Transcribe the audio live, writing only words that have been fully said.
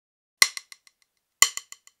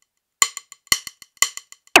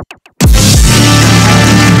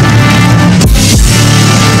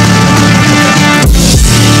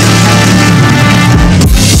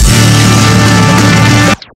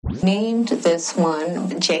this one,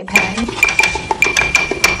 JPEG.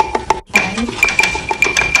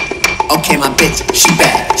 Okay, my bitch, she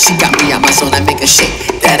bad. She got me out my zone, I make her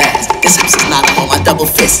shake that ass. This house is not a home, I double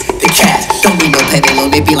fist the cash. Don't need no payday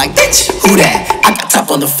loan, they be like, bitch, who that? I got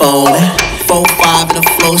top on the phone, 4-5 in a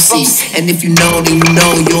flow seat. And if you know, then you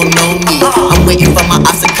know, you'll know me. I'm waiting for my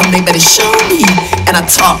eyes to come, they better show me. And I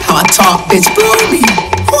talk how I talk, bitch, blow me.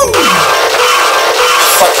 Woo.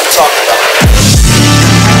 Fuck you talking about?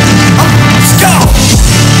 Let's go!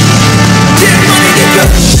 Get money, nigga!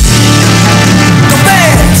 The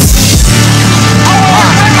bands!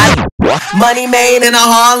 Money made in a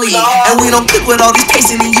Harley, and we don't click with all these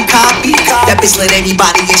pasting and you copy. That bitch let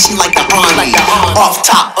anybody in, she like the army. Off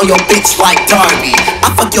top on your bitch like Darby. I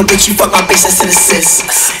fuck your bitch, you fuck my bitch, that's an assist.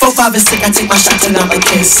 4-5 and 6, I take my shots and I'm a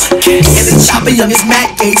kiss. And the chopper young is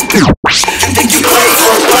Matt Gates. You think you played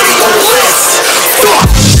for a buddy on the list?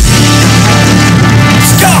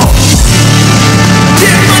 Let's go!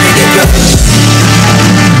 Get money, nigga!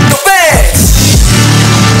 The feds!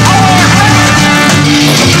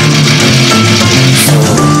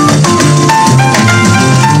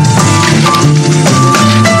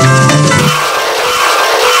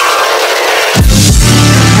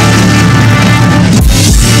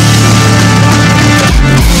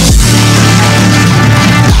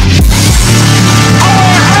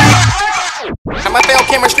 I'm a failed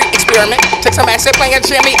chemistry experiment. Took some acid playing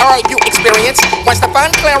Jimmy you experience. Once the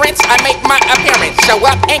fun clearance, I make my appearance. Show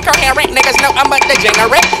up incoherent, niggas know I'm a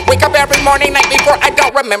degenerate. Wake up every morning, night before, I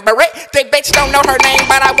don't remember it. They bitch don't know her name,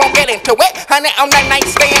 but I won't get into it. Honey on that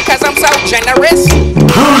nightstand, cause I'm so generous.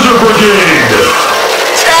 Cruiser Brigade!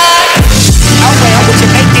 Oh well, what you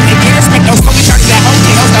making in years? Make those smoking shorties at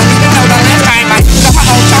hotels. Don't even know the last time I cut my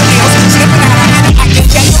own toenails. Slipping out of honey, I can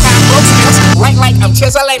tell you how broke skills. Like I'm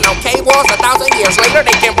chiseling on K-walls 1,000 years later.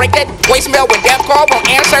 They can break that voicemail with death call. Won't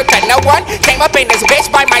answer to no one. Came up in this bitch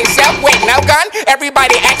by myself with no gun.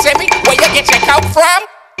 Everybody asking me, where you get your coke from?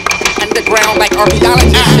 Underground like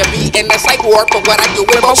archaeology. Should be in the psych ward for what I do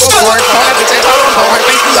with a vocal cord. All the bitches all on board.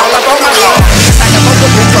 Face me all up on my lord. Like a vocal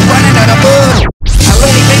group for running